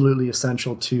absolutely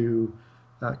essential to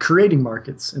creating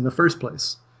markets in the first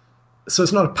place. So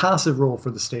it's not a passive role for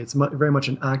the state, it's very much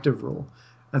an active role.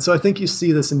 And so I think you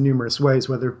see this in numerous ways,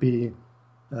 whether it be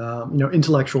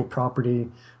intellectual property,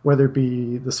 whether it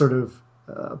be the sort of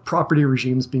property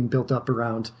regimes being built up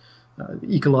around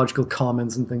ecological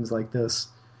commons and things like this.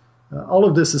 All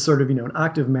of this is sort of, an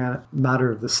active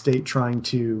matter of the state trying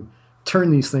to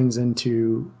turn these things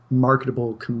into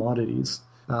marketable commodities.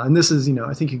 And this is,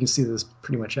 I think you can see this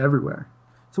pretty much everywhere.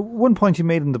 So one point you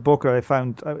made in the book I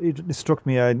found, it struck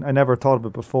me, I never thought of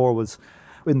it before, was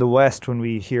in the West when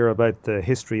we hear about the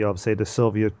history of, say, the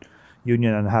Soviet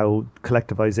Union and how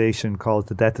collectivization caused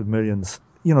the death of millions.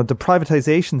 The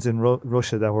privatizations in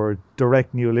Russia that were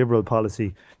direct neoliberal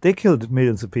policy, they killed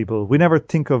millions of people. We never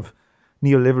think of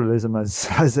neoliberalism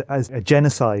as a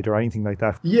genocide or anything like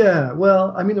that. Yeah,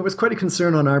 well, I mean, there was quite a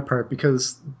concern on our part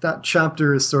because that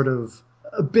chapter is sort of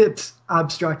a bit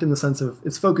abstract in the sense of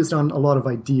it's focused on a lot of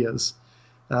ideas.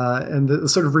 And the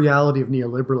sort of reality of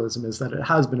neoliberalism is that it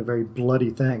has been a very bloody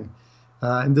thing.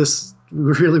 And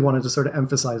we really wanted to sort of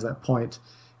emphasize that point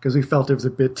because we felt it was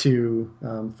a bit too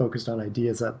focused on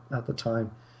ideas at the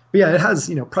time. But yeah, it has,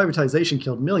 privatization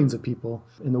killed millions of people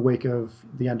in the wake of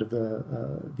the end of the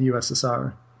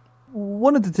USSR.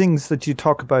 One of the things that you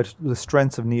talk about, the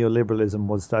strengths of neoliberalism,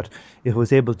 was that it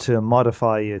was able to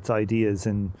modify its ideas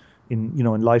in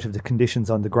light of the conditions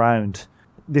on the ground.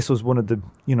 This was one of the,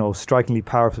 strikingly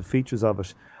powerful features of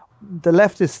it. The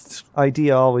leftist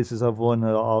idea always is of one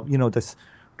of, this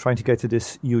trying to get to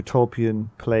this utopian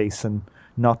place and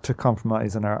not to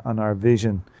compromise on our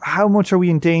vision. How much are we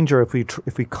in danger if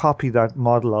we copy that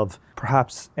model of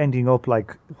perhaps ending up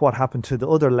like what happened to the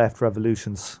other left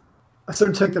revolutions? I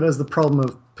sort of take that as the problem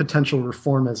of potential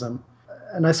reformism.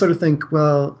 And I sort of think,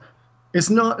 well, it's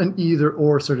not an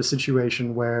either-or sort of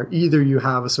situation where either you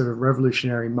have a sort of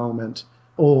revolutionary moment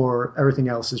or everything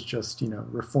else is just,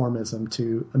 reformism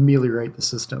to ameliorate the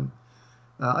system.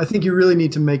 I think you really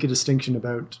need to make a distinction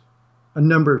about a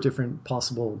number of different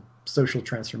possible social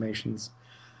transformations.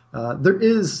 There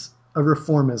is a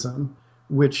reformism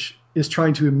which is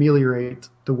trying to ameliorate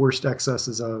the worst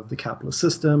excesses of the capitalist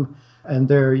system, and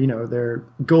their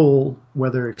goal,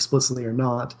 whether explicitly or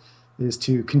not, is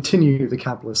to continue the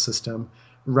capitalist system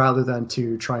rather than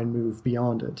to try and move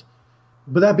beyond it.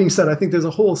 But that being said, I think there's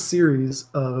a whole series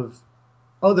of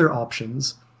other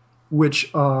options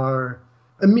which are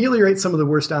ameliorate some of the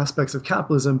worst aspects of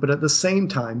capitalism, but at the same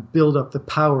time build up the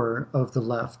power of the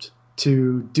left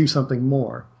to do something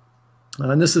more.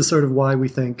 And this is sort of why we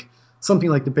think something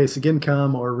like the basic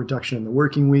income or a reduction in the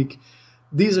working week,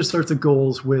 these are sorts of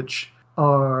goals which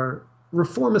are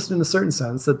reformist in a certain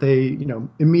sense, that they,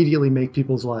 immediately make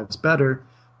people's lives better,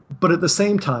 but at the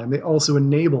same time, they also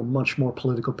enable much more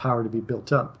political power to be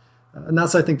built up. And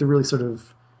that's, I think, the really sort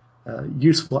of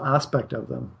useful aspect of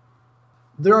them.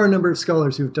 There are a number of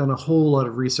scholars who've done a whole lot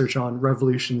of research on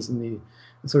revolutions and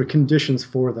the sort of conditions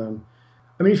for them.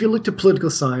 I mean, if you look to political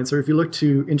science or if you look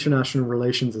to international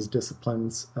relations as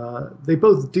disciplines, they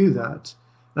both do that.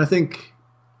 And I think,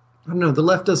 the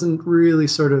left doesn't really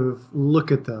sort of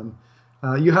look at them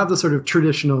You have the sort of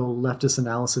traditional leftist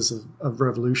analysis of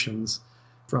revolutions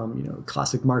from,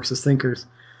 classic Marxist thinkers,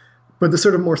 but the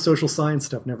sort of more social science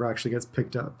stuff never actually gets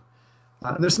picked up.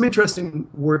 There's some interesting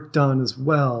work done as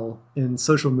well in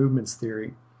social movements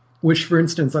theory, which, for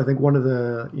instance, I think one of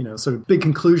the sort of big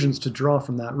conclusions to draw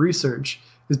from that research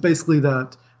is basically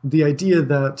that the idea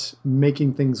that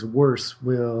making things worse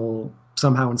will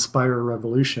somehow inspire a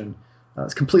revolution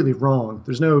is completely wrong.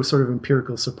 There's no sort of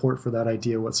empirical support for that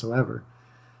idea whatsoever.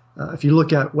 If you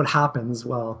look at what happens,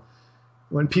 well,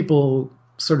 when people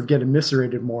sort of get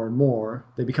eviscerated more and more,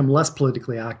 they become less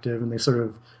politically active and they sort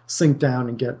of sink down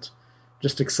and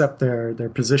just accept their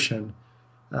position.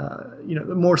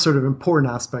 The more sort of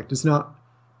important aspect is not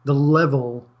the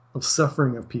level of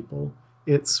suffering of people,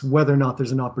 it's whether or not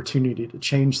there's an opportunity to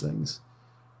change things.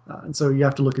 And so you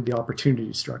have to look at the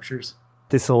opportunity structures.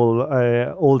 This whole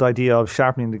old idea of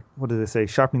sharpening the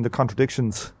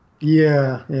contradictions.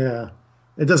 Yeah.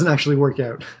 It doesn't actually work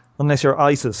out. Unless you're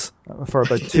ISIS for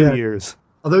about 2 years.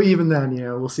 Although even then,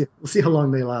 we'll see how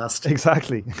long they last.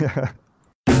 Exactly.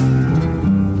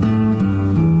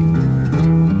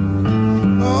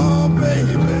 Oh,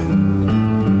 baby,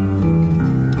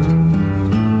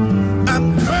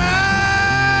 I'm crying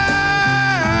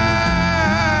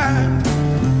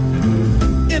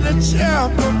in a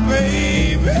chapel,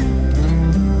 baby.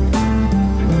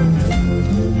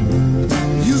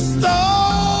 You stole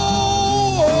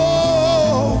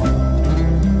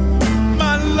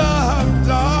my love,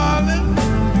 darling.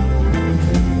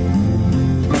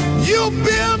 You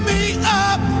built me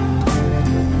up,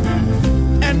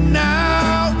 and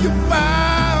now you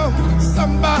found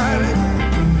somebody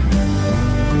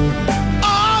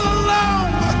all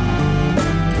alone.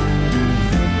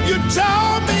 You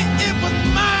told me it was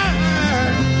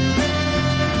mine,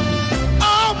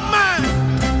 all mine.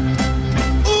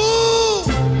 Ooh,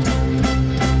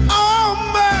 all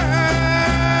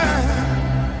mine.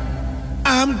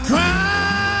 I'm crying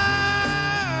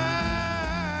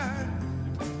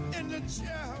in the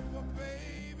chapel,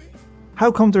 baby.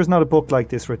 How come there's not a book like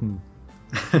this written?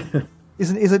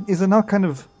 Is it not kind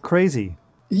of crazy?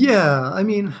 Yeah, I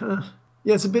mean,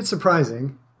 it's a bit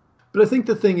surprising, but I think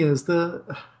the thing is so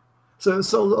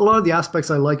a lot of the aspects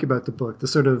I like about the book, the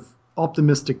sort of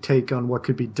optimistic take on what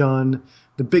could be done,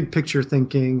 the big picture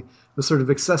thinking, the sort of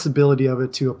accessibility of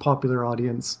it to a popular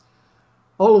audience,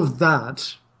 all of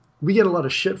that we get a lot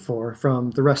of shit for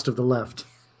from the rest of the left.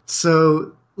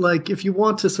 So, like, if you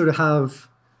want to sort of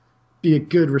be a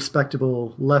good,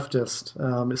 respectable leftist,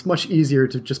 it's much easier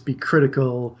to just be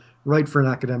critical, write for an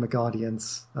academic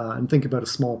audience, and think about a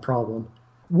small problem.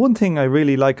 One thing I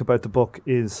really like about the book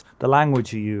is the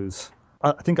language you use.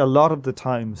 I think a lot of the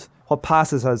times what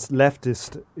passes as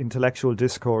leftist intellectual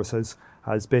discourse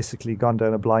has basically gone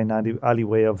down a blind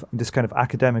alleyway of this kind of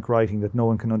academic writing that no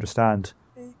one can understand.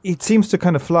 It seems to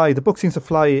kind of the book seems to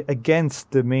fly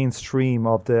against the mainstream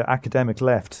of the academic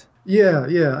left.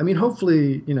 Yeah. I mean,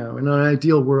 hopefully, in an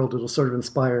ideal world, it'll sort of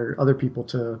inspire other people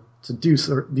to do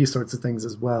these sorts of things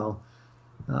as well.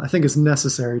 I think it's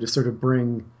necessary to sort of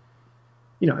bring,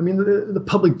 the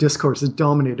public discourse is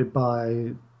dominated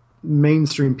by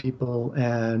mainstream people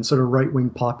and sort of right-wing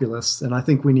populists. And I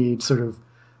think we need sort of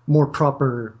more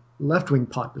proper left-wing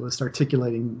populists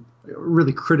articulating a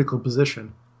really critical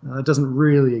position. It doesn't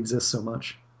really exist so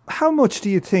much. How much do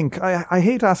you think, I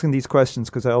hate asking these questions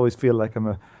because I always feel like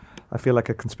I feel like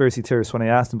a conspiracy theorist when I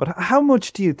ask them, but how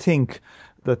much do you think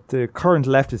that the current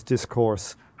leftist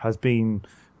discourse has been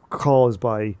caused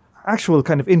by actual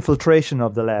kind of infiltration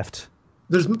of the left?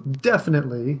 There's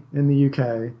definitely, in the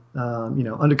UK,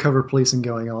 undercover policing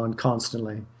going on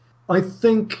constantly. I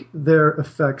think their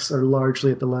effects are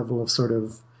largely at the level of sort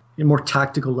of a more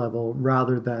tactical level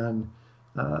rather than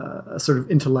a sort of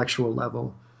intellectual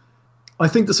level. I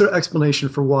think the sort of explanation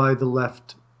for why the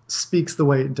left speaks the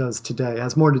way it does today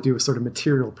has more to do with sort of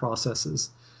material processes.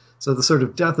 So the sort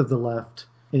of death of the left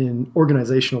in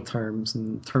organizational terms,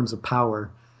 in terms of power,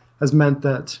 has meant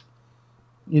that,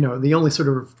 the only sort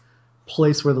of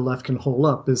place where the left can hole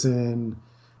up is in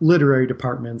literary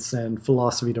departments and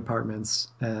philosophy departments,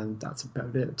 and that's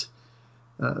about it.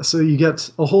 So you get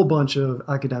a whole bunch of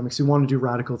academics who want to do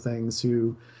radical things,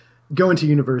 who go into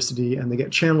university and they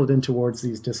get channeled in towards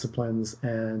these disciplines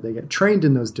and they get trained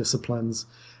in those disciplines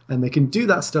and they can do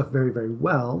that stuff very, very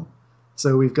well.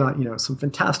 So we've got, some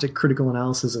fantastic critical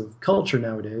analysis of culture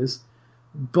nowadays,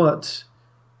 but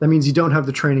that means you don't have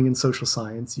the training in social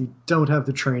science, you don't have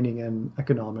the training in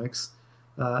economics,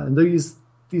 and these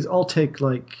all take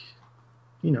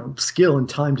skill and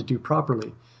time to do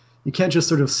properly. You can't just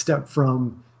sort of step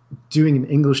from doing an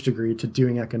English degree to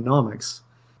doing economics.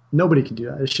 Nobody can do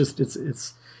that.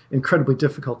 It's incredibly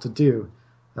difficult to do.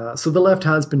 So the left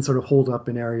has been sort of holed up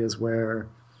in areas where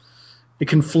it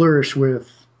can flourish with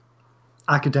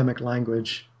academic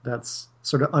language that's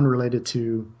sort of unrelated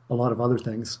to a lot of other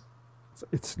things.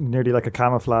 It's nearly like a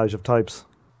camouflage of types.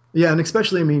 Yeah, and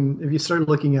especially, I mean, if you start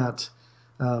looking at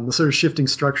the sort of shifting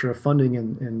structure of funding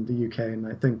in the UK, and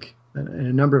I think in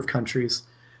a number of countries,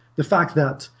 the fact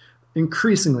that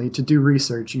increasingly to do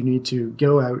research, you need to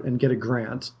go out and get a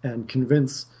grant and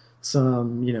convince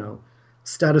some,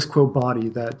 status quo body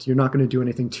that you're not going to do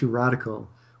anything too radical.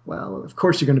 Well, of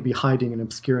course you're going to be hiding and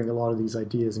obscuring a lot of these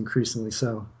ideas, increasingly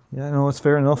so. Yeah, no, it's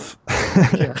fair enough.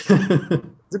 Yeah.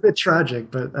 It's a bit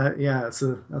tragic, but that's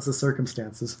the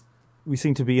circumstances. We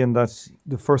seem to be in that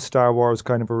the first Star Wars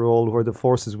kind of a role where the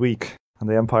Force is weak and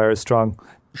the Empire is strong.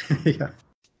 Yeah.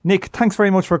 Nick, thanks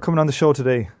very much for coming on the show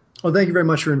today. Well, thank you very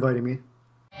much for inviting me.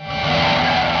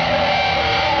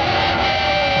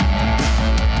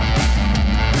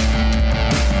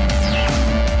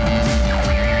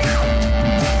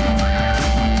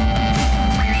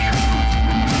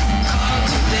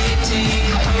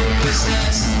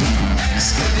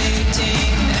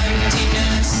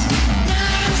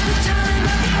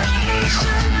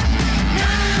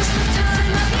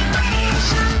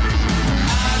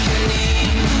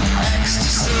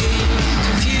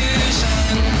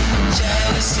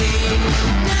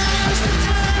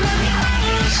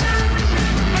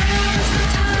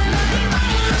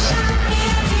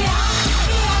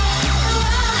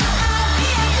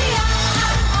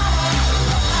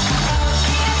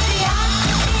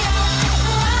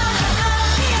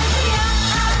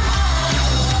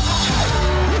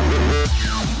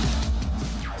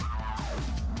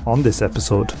 On this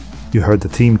episode, you heard the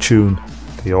theme tune,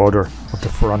 The Order of the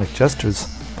Pharaonic Jesters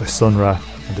by Sun Ra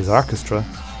and his orchestra,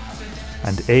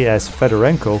 and A.S.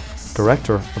 Fedorenko,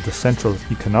 director of the Central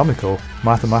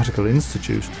Economico-Mathematical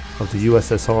Institute of the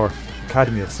USSR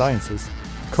Academy of Sciences,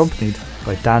 accompanied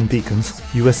by Dan Beacon's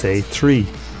USA 3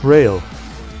 Rail.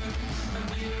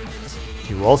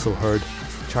 You also heard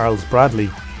Charles Bradley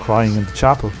crying in the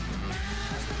chapel.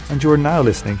 And you are now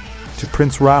listening to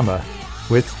Prince Rama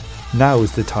with Now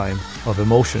is the Time of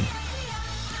Emotion.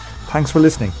 Thanks for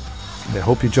listening, and I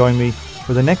hope you join me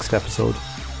for the next episode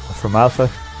of From Alpha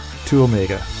to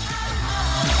Omega.